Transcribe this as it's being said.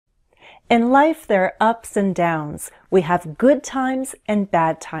In life, there are ups and downs. We have good times and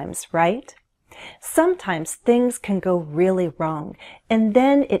bad times, right? Sometimes things can go really wrong, and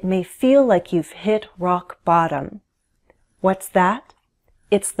then it may feel like you've hit rock bottom. What's that?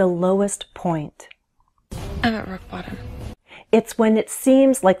 It's the lowest point. I'm at rock bottom. It's when it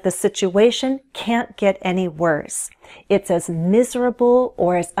seems like the situation can't get any worse. It's as miserable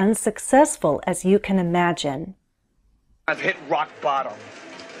or as unsuccessful as you can imagine. I've hit rock bottom.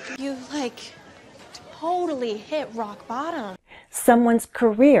 You totally hit rock bottom. Someone's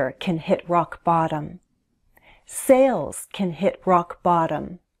career can hit rock bottom. Sales can hit rock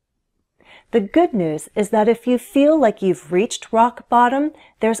bottom. The good news is that if you feel like you've reached rock bottom,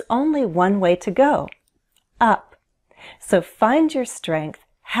 there's only one way to go: up. So find your strength,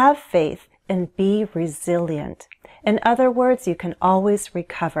 have faith, and be resilient. In other words, you can always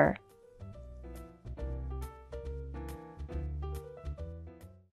recover.